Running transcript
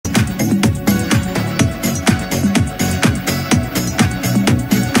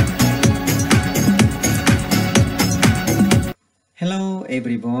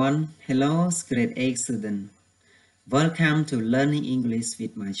everyone. Hello, grade 8 student. Welcome to Learning English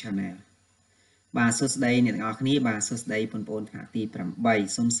with my channel. បាទសួស្តីអ្នកទាំងអស់គ្នាបាទសួស្តីបងប្អូនថ្នាក់ទី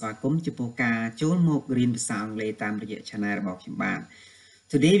8សូមស្វាគមន៍ចំពោះការចូលមករៀនភាសាអង់គ្លេសតាមរយៈ channel របស់ខ្ញុំបាទ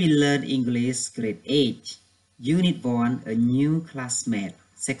Today we learn English grade 8 Unit 1 A new classmate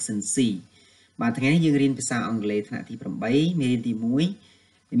section C បាទថ្ងៃនេះយើងរៀនភាសាអង់គ្លេសថ្នាក់ទី8មេរៀនទី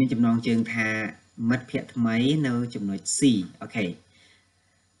1មានចំណងជើងថាមិត្តភ័ក្តិថ្មីនៅចំណុច C Okay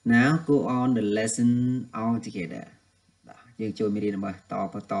Now go on the lesson all together យើងចូលមេរៀនរបស់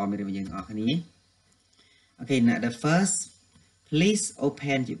បន្តមេរៀនរបស់យើងអស់គ្នា Okay now the first please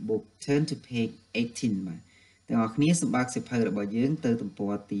open your book turn to page 18 បាទទាំងអស់គ្នាសម្បើកសៀវភៅរបស់យើងទៅទំព័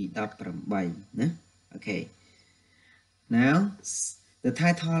រទី18ណា Okay now the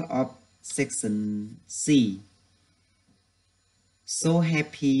title of section C so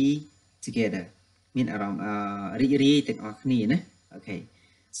happy together មានអារម្មណ៍រីករាយទាំងអស់គ្នាណា Okay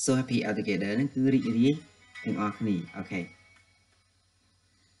so happy all together ហ្នឹងគឺរីករាយទាំងអស់គ្នា Okay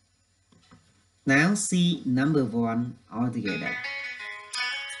Now see number 1 all together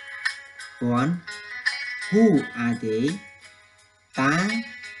 1 Who are they តើ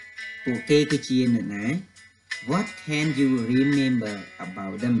ពួកគេគឺជាអ្នកណា What can you remember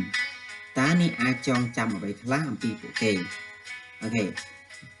about them តើអ្នកអាចចងចាំអ្វីខ្លះអំពីពួកគេ Okay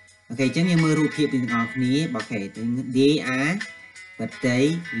អញ្ចឹងយើងមើលរូបភាពទាំងអស់គ្នាបាទ Okay they are Birthday,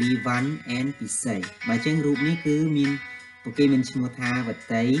 Livan and Pisay បើអញ្ចឹងរូបនេះគឺមានពួកគេមានឈ្មោះថា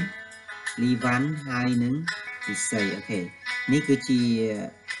Birthday, Livan ហើយនឹង Pisay អូខេនេះគឺជា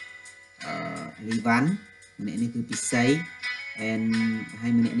Livan ម្នាក់នេះគឺ Pisay and ហើ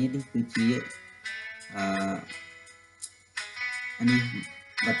យម្នាក់នេះគឺជាអានេះ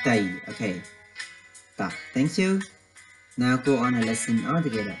Birthday អូខេតោះ Thank you Now go on a lesson all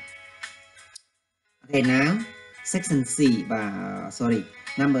together Okay now Section C បាទ sorry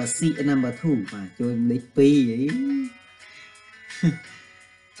number C number 2 បាទចូលលេខ2អី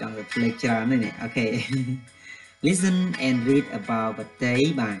ចង់ទៅផ្លេចច្រើនហ្នឹងអូខេ Listen and read about birthday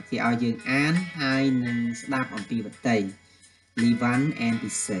បាទគេឲ្យយើងអានហើយនឹងស្ដាប់អំពី birthday Livan and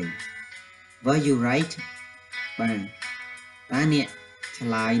Pisay Were you right បាទតើអ្នកឆ្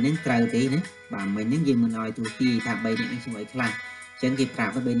លើយនឹងត្រូវទេណាបាទមិញហ្នឹងយើងមិនឲ្យទូទីថា3អ្នកនេះឈ្មោះអីខ្លះចឹងគេប្រា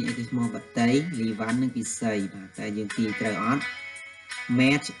ប់ទៅ3អ្នកគេឈ្មោះ Birthday, Livan និង Pisay បាទតែយើងទីត្រូវអត់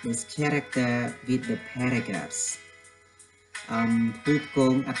Match this character with the paragraphs ពូក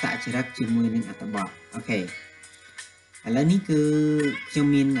ងអត្តចរិតជាមួយនឹងអត្ថបទអូខេឥឡូវនេះគឺខ្ញុំ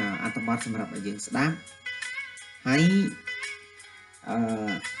មានអត្ថបទសម្រាប់ឲ្យយើងស្ដាប់ហើយ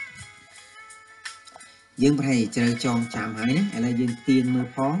យើងប្រហែលជ្រៅចងចាំហើយណាឥឡូវយើងទាញមើល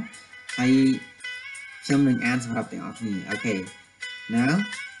ផងហើយខ្ញុំនឹងអានសម្រាប់ទាំងអស់គ្នាអូខេNow,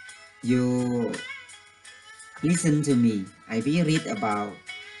 you listen to me. I will read about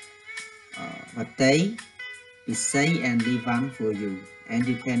Birthday, Pisay and Livan for you. And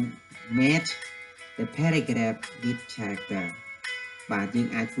you can match the paragraph with character. បាទយើង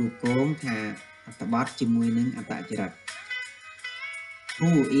អាចពូកងថាអត្ថបទជាមួយនឹងអត្តចរិត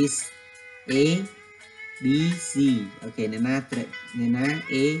Who is A, B, C អូខេអ្នកណា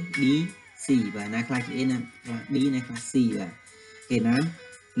A, B, C បាទណាខ្លះជា A ណាខ្លះ B ណាខ្លះ C បាទ Okay, now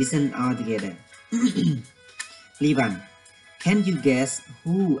listen all together. Livan, can you guess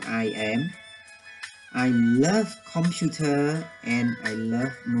who I am? I love computer and I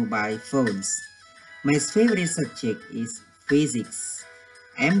love mobile phones. My favorite subject is physics.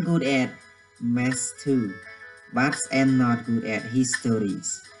 I'm good at math too, but I'm not good at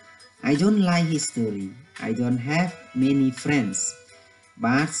histories. I don't like history. I don't have many friends,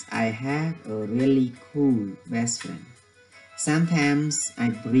 but I have a really cool best friend. Sometimes I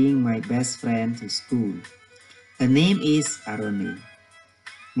bring my best friend to school. Her name is Aroni.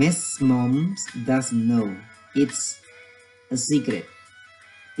 Miss Mom doesn't know. It's a secret.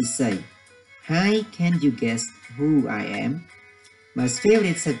 Pisay, hi, can you guess who I am? My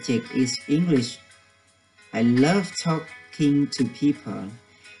favorite subject is English. I love talking to people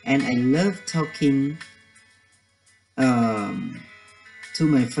and I love talking to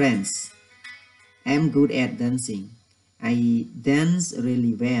my friends. I'm good at dancing. I dance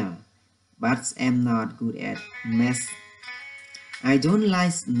really well, but I'm not good at math. I don't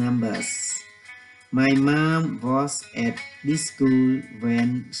like numbers. My mom was at this school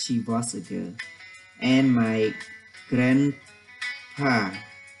when she was a girl, and my grandpa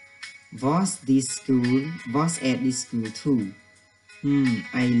was at this school too.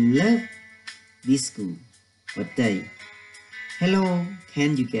 I love this school. Birthday. Hello,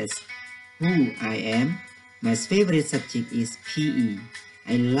 can you guess who I am? My favorite subject is PE.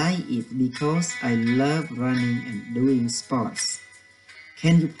 I like it because I love running and doing sports.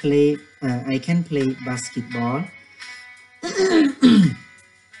 Can you play I can play basketball,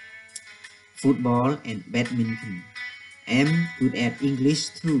 football and badminton. I'm good at English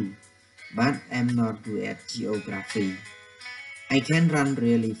too, but I'm not good at geography. I can run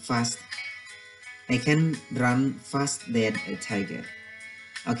really fast. I can run fast than a tiger.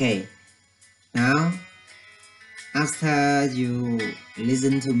 Okay, now after you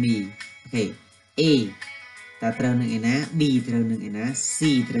listen to me, okay, A តើត្រូវនឹងឯណា B ត្រូវនឹងឯណា C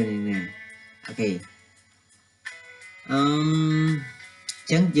ត្រូវនឹងឯណា Okay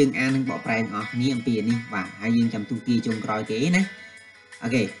ចឹងយើងអាននឹងបកប្រែទាំងអស់គ្នាអំពីនេះបាទហើយយើងចាំទូទាយចុងក្រោយគេណា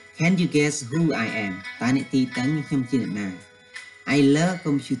Okay can you guess who I am តើអ្នកទីតឹងខ្ញុំជាអ្នកណា I love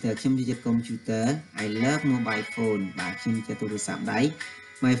computer ខ្ញុំចូលចិត្ត computer I love mobile phone បាទខ្ញុំចូលចិត្តទូរស័ព្ទដៃ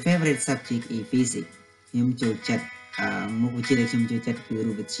My favorite subject is physics ខ្ញុំចូលចិត្តមុខវិជ្ជាដែលខ្ញុំចូលចិត្តគឺ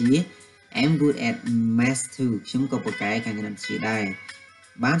រូបវិទ្យា I'm good at math too ខ្ញុំក៏ពូកែខាងគណិតវិទ្យាដែរ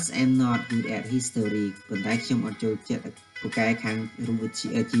but I'm not good at history ប៉ុន្តែខ្ញុំអត់ចូលចិត្តពូកែខាងរូបវិទ្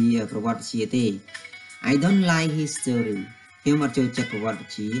យាជាប្រវត្តិវិទ្យាទេ I don't like history ខ្ញុំអត់ចូលចិត្តប្រវត្តិវិ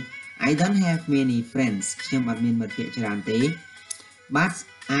ទ្យា I don't have many friends ខ្ញុំអត់មានមិត្តភក្តិច្រើនទេ but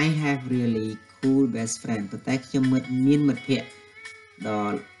I have really cool best friend ប៉ុន្តែខ្ញុំមានមិត្តភក្តិ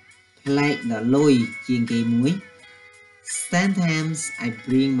ដ៏ប្លែកដ៏លយជាងគេមួយ Sometimes I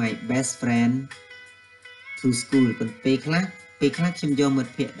bring my best friend to school ប៉ុន្តែពេលខ្លះខ្ញុំយកមិត្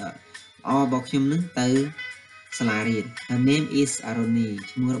តភក្តិដ៏ល្អរបស់ខ្ញុំនឹងទៅសាលារៀន Her name is Aroni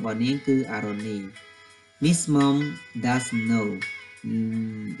ឈ្មោះរបស់នាងគឺ Aroni Miss Mom doesn't know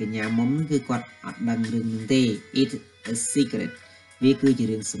កញ្ញាមុំគឺគាត់អត់ដឹងរឿងនេះទេ It's a secret វាគឺជា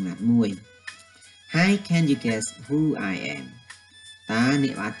រឿងសម្ងាត់មួយ Hi can you guess who I am តើអ្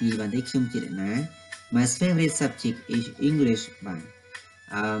នកអាចទាយបានទេខ្ញុំជាអ្នកណា My favorite subject is English បាទ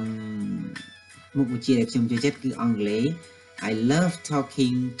មុខវិជ្ជាដែលខ្ញុំចូលចិត្តគឺអង់គ្លេស I love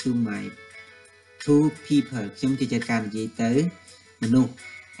talking to people ខ្ញុំចូលចិត្តការនិយាយទៅមនុស្ស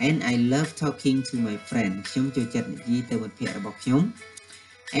and I love talking to my friend ខ្ញុំចូលចិត្តនិយាយទៅមិត្តភក្តិរបស់ខ្ញុំ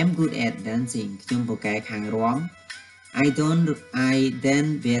I'm good at dancing ខ្ញុំពូកែខាងរាំ I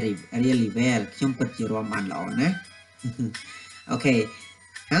dance really well ខ្ញុំពិតជារាំបានល្អណាស់ Okay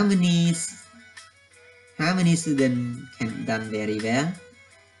how many students can dance very well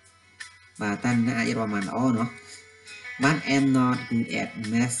បាទតាណាអាចរាំបានល្អเนาะ but I'm not good at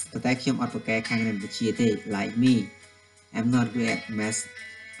math ប៉ុន្តែខ្ញុំអត់ពូកែខាងគណិតវិទ្យាទេ like me I'm not good at math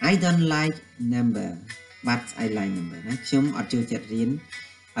I don't like number but I like number ណាខ្ញុំអត់ចូលចិត្តរៀន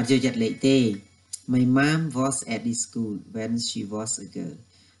អត់ចូលចិត្តលេខទេ My mom was at this school when she was a girl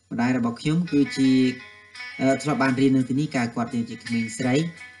ម្ដាយរបស់ខ្ញុំគឺជាធ្លាប់បានរៀននៅទីនេះកាលគាត់នៅជាក្មេងស្រី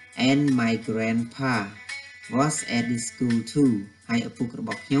and my grandpa was at this school too ហើយឪពុករប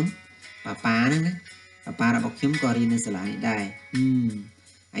ស់ខ្ញុំប៉ាហ្នឹងណាប៉ារបស់ខ្ញុំក៏រៀននៅសាលានេះដែរ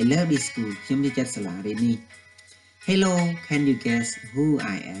I love this school ខ្ញុំចូលចិត្តសាលារៀននេះ Hello can you guess who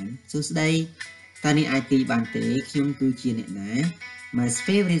I am សួស្ដីតើអ្នកអាចទាយបានទេខ្ញុំគឺជាអ្នកណា My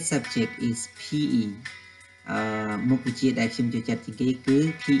favorite subject is PE មុខវិជ្ជាដែលខ្ញុំចូលចិត្តជាងគេគឺ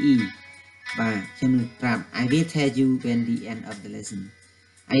PE បាទខ្ញុំនឹងប្រាប់ I will tell you when the end of the lesson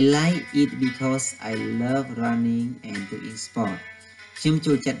I like it because I love running and doing sport ខ្ញុំ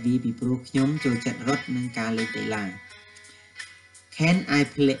ចូលចិត្តវាពីព្រោះខ្ញុំចូលចិត្តរត់និងការលេងកីឡា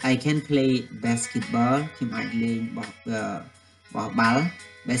I can play basketball ខ្ញុំអាចលេងបោះបាល់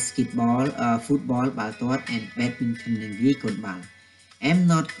basketball football បាល់ទាត់ and badminton និងវាយកូនបាល់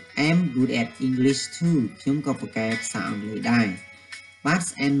I'm good at English too ខ្ញុំក៏ពូកែភាសាអង់គ្លេសដែរ but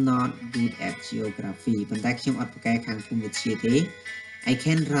I'm not good at geography ប៉ុន្តែខ្ញុំអត់ពូកែខាងភូមិវិទ្យាទេ I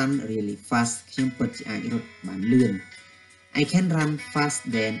can run really fast ខ្ញុំពិតជាអាចរត់បានលឿន I can run fast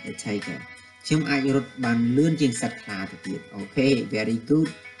than a tiger ខ្ញុំអាចរត់បានលឿនជាងសត្វខ្លាទៅទៀត Okay very good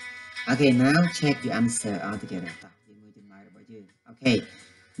Okay now check your answer all together តោះយើងមើលចម្លើយរបស់យើង Okay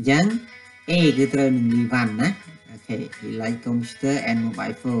អញ្ចឹង A គឺត្រូវនឹង Levan ណា Okay he like computer and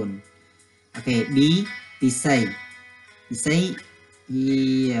mobile phone Okay B ពិសី he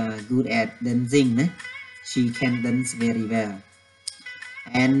good at dancing ណា she can dance very well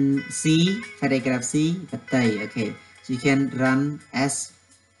and C paragraph C បតី Okay she can run as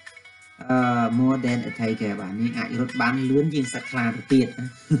more than a tiger បាទនាងអាចរត់បានលឿនជាងសត្វខ្លាទៅទៀត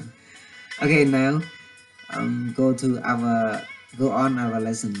Okay now go on our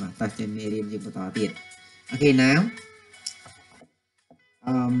lesson បាទតោះចេញមេរៀនយើងបន្តទៀត Okay now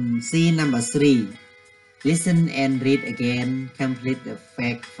scene number 3 listen and read again complete the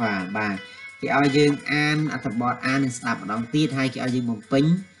fact file បាទគេឲ្យយើងអានអត្ថបទអាននិងស្ដាប់ម្ដងទៀតហើយគេឲ្យយើងបំពេញ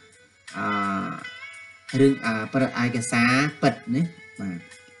រឿងឯកសារពិតណាបាទ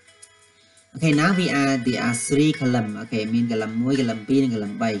Okay, now there are 3 column. Okay, mean column 1, column 2 and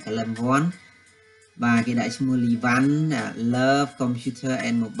column 3. Column 1 và cái đại chmua li văn love computer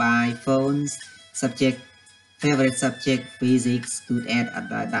and mobile phones subject favorite subject physics good at អត់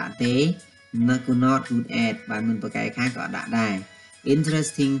ដាក់ទេ not good at បានមិនប្រកែកខាងក៏អត់ដាក់ដែរ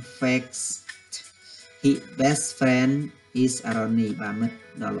interesting facts his best friend is Aroni បាទមិត្ត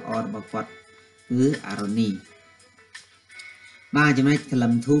ដ៏ល្អរបស់គាត់គឺ Aroni បាទចំណុច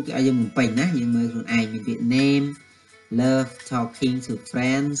column 2 គេឲ្យយើងបំពេញណាយើងមើលខ្លួនឯងមានពាក្យ name love talking to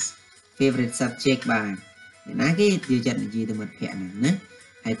friends favorite subject បាទអ្នកណាគេនិយាយនិយាយទៅមិត្តភ័ក្ដិហ្នឹងណា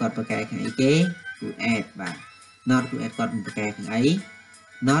ហើយគាត់ប្រកែកខាងអីគេ good at បាទ not good at គាត់មិនប្រកែកខាងអី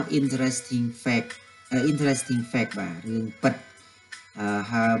not interesting fact interesting fact បាទរឿងពិត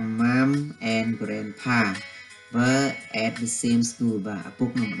her mom and grandpa were at the same school បាទឪពុក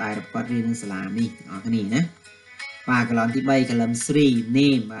និងម្ដាយរបស់គាត់រៀននៅសាលានេះទាំងអស់គ្នាណាបាទកន្លងទី3 column 3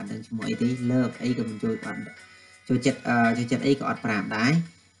 name បាទដឹងឈ្មោះអីទេ love អីក៏មិនចូលអត់ចូលចិត្តអីក៏អត់ប្រាប់ដែរ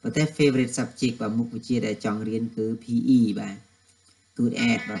ប៉ុន្តែ favorite subject បាទមុខវិជ្ជាដែលចង់រៀនគឺ PE បាទ good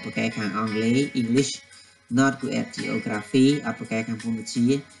at បាទប្រកែកខាងអង់គ្លេស English not good at geography អត់ប្រកែកខាងភូមិវិទ្យា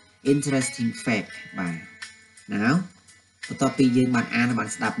interesting fact បាទ now បន្ទាប់ពីយើងបានអានបាន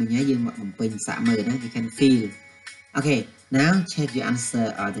ស្ដាប់មិញហើយយើងមកបំពេញសាកមើលណា you can feel okay now check your answer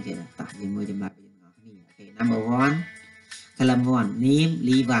all together តោះយើងមើលចម្លើយរបស់យើងទាំងអស់គ្នា okay number 1 column 1 name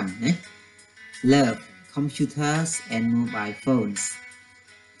Lee Van ណា love computers and mobile phones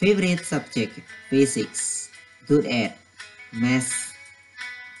favorite subject physics good at math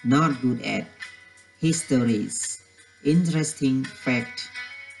not good at histories interesting fact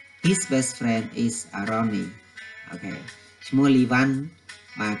his best friend is Aroni okay ឈ្មោះ Livan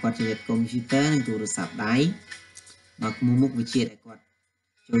បាទគាត់ចូលចិត្ត computer និងទូរស័ព្ទដៃមកមុខវិជ្ជាដែលគាត់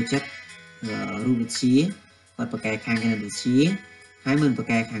ចូលចិត្តរូបវិទ្យាគាត់ប្រកែកខាងគណិតវិទ្យាហើយមិនប្រ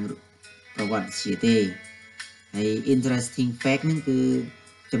កែកខាងប្រវត្តិវិទ្យាទេហើយ interesting fact ហ្នឹងគឺ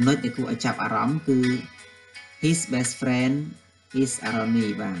ចំណុចដែលគួរឲ្យចាប់អារម្មណ៍គឺ his best friend is Aroni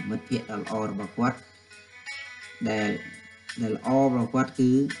បាទមិត្តភក្តិដ៏ល្អរបស់គាត់ដែលល្អរបស់គាត់គឺ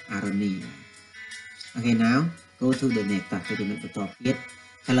Aroni okay now go to the next តោះទៅចំណុចបន្តទៀត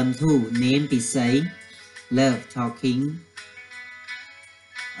column 2 name ពិសី love talking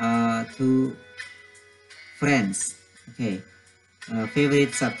to friends okay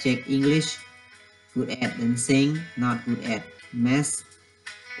favorite subject English good at dancing not good at math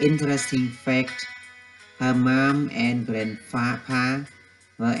interesting fact her mom and grandpa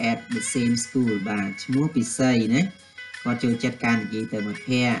were at the same school បាទឈ្មោះពិសីណាគាត់ចូលចិត្តការនិយាយទៅមិត្ត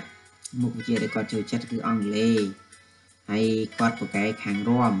ភ័ក្តិមុខវិជ្ជាដែលគាត់ចូលចិត្តគឺអង់គ្លេសហើយគាត់ប្រកែកខាង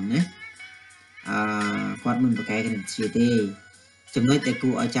រាំណាគាត់មិនប្រកែកគណិតវិទ្យាទេចំណុចដែលគួ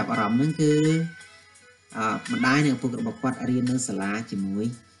រឲ្យចាប់អារម្មណ៍ហ្នឹងគឺម្ដាយនិងឪពុករបស់គាត់រៀននៅសាលាជាមួយ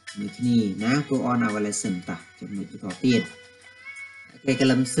គ្នាណា go on our lesson តោះចំណុចបន្តទៀត okay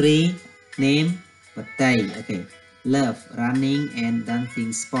column 3 name បតី okay love running and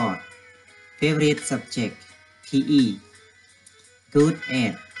dancing sport favorite subject PE good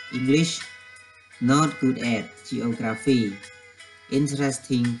at English not good at geography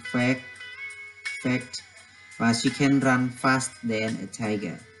interesting fact but she can run fast than a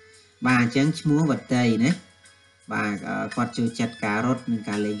tiger បាទអញ្ចឹងឈ្មោះបតីណាបាទគាត់ចូលចិត្តការរត់និង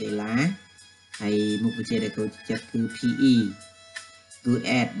ការលេងកីឡាហើយមុខវិជ្ជាដែលគាត់ចូលចិត្តគឺ PE good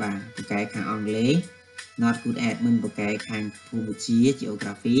at បាទប្រកែកខាងអង់គ្លេស not good at មិនប្រកែកខាងភូមិវិទ្យា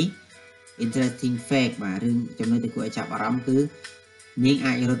geography interesting fact បាទរឿងចំណុចដែលគួរឲ្យចាប់អារម្មណ៍គឺនាង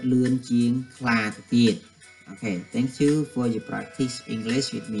អាចរត់លឿនជាងខ្លាទៅទៀត okay thank you for your practice English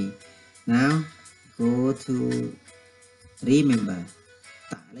with me now go to remember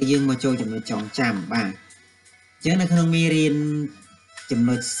តើឥឡូវយើងមកចូលចំណុចចងចាំបាទអញ្ចឹងនៅក្នុងមេរៀនចំ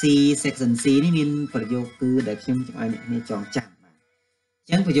ណុច C section C នេះមានប្រយោគគឺដែលខ្ញុំចង់ឲ្យអ្នកគ្នាចងចាំបាទអញ្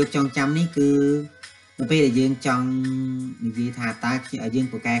ចឹងប្រយោគចងចាំនេះគឺនៅពេលដែលយើងចង់និយាយថាតើយើង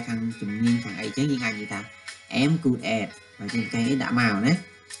ប្រកែកខាងជំនាញខាងអីអញ្ចឹងយើងអាចនិយាយថា am good at បើយើងប្រកែកអីដាក់មកណា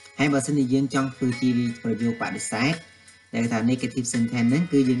ហើយបើសិនជាយើងចង់ធ្វើជាប្រយោគបដិសេធដែលថា negative sentence ហ្នឹង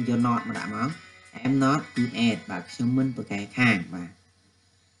គឺយើងយក not មកដាក់មក am not good at បាទខ្ញុំមិនប្រកែកខាងបាទ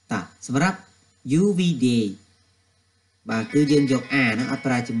តើសម្រាប់ UVD បាទគឺយើងយក a ហ្នឹងអត់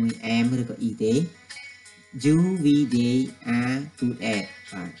ប្រើជាមួយ am ឬក៏ e ទេ UVD are good at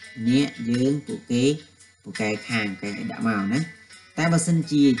បាទអ្នកយើងពួកគេប្រកែកខាងកែដាក់មកណាតែបើសិន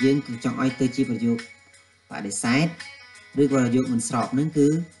ជាយើងចង់ឲ្យទៅជាប្រយោគបដិសេធឬក៏ប្រយោគមិនស្របហ្នឹងគឺ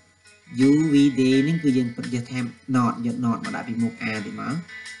UVD ហ្នឹងគឺយើងយកថា not យក not មកដាក់ពីមុខ a ទៅមក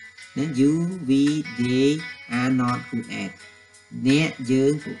ណា UVD are not good at អ្នកយើ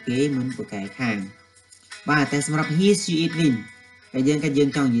ងពួកគេមិនប្រកែកខាងបាទតែសម្រាប់ he she it win cái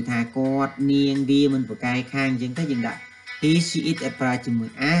dương trong gì thà cột niên vi mình của cái khang dương thấy dương đã he she it apply cho mình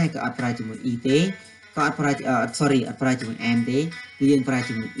a có apply cho mình y tế có apply sorry apply cho mình em tế cái dương apply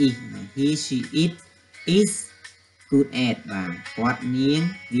cho mình y he she it is good at và cột niên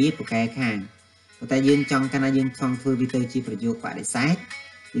vi của cái khang của ta dương trong cái dương trong phương vi tơ chiประโยค bạn để sai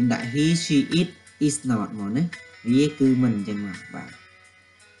dương đã he she it is not mà đấy vì cứ mình chẳng mà bạn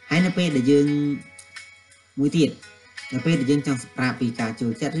hãy nói để dương mũi thiệt là để dương trong prapika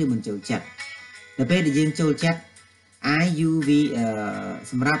châu chấtឬមិនចូលចិត្តដល់ពេលដែលយើងចូលចិត្ត IUV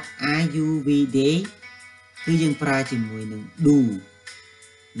សម្រាប់ IUV day គឺយើងប្រើជាមួយនឹង do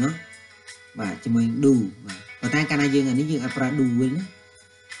ណាបាទជាមួយនឹង do បាទប៉ុន្តែកាលណាយើងអានេះយើងអត់ប្រើ do វិញណា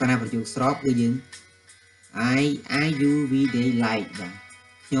កាលណាប្រយោគស្របគឺយើង IUV day like បាទ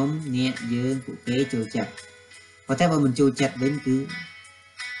ខ្ញុំអ្នកយើងពួកគេចូលចិត្តប៉ុន្តែបើមិនចូលចិត្តវិញគឺ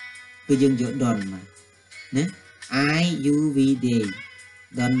យើងយក don't មកណា IUV day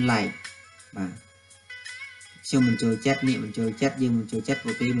don't like បាទខ្ញុំមិនចូលចិត្តអ្នកមិនចូលចិត្តយើងមិនចូលចិត្ត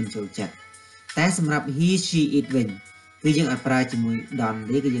ពួកគេមិនចូលចិត្តតែសម្រាប់ he she it វិញគឺយើងអត់ប្រើជាមួយ don't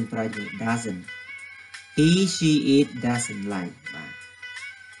ទេគឺយើងប្រើជាមួយ doesn't he she it doesn't like បាទ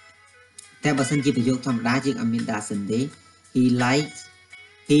តែបើសិនជាប្រយោគធម្មតាយើងអត់មាន doesn't ទេ he likes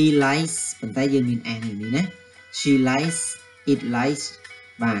ប៉ុន្តែយើងមាន s នេះណា she likes it likes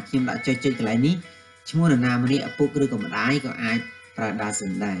បាទខ្ញុំដាក់ចុចកន្លែងនេះឈ្មោះនរណាម្នាក់ឪពុកឬក៏ម្ដាយក៏អាចប្រើ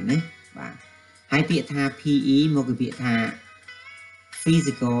doesn't ដែរណាបាទហើយពាក្យថា PE មកពីពាក្យថា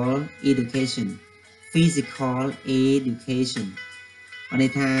physical education បានន័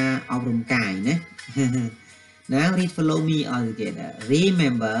យថាអប់រំកាយណា Now read follow me all together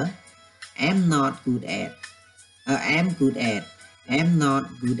remember I'm not good at I'm good at I'm not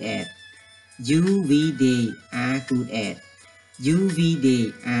good at you we they are good at you we they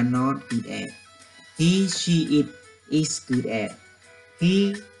are not good at he she it is good at he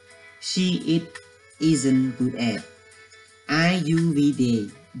she it isn't good at IUV they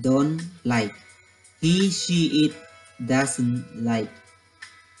don't like he she it doesn't like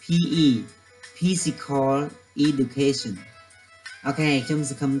PE physical education អូខេខ្ញុំ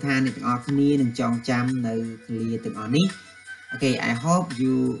សង្ឃឹមថាអ្នកទាំងអស់គ្នានឹងចងចាំនៅឃ្លាទាំងអស់នេះ Okay I hope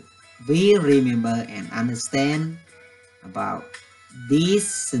you will remember and understand about these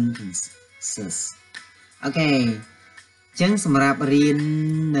sentences អូខេចឹងសម្រាប់រៀន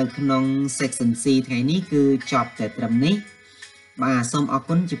នៅក្នុង section C ថ្ងៃនេះគឺចប់តែត្រឹមនេះបាទសូមអរ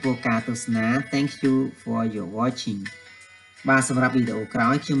គុណចំពោះការទស្សនា Thank you for your watching បាទសម្រាប់វីដេអូក្រោ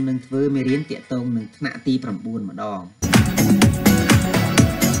យខ្ញុំនឹងធ្វើមេរៀនទាក់ទងនឹងថ្នាក់ទី 9 ម្ដង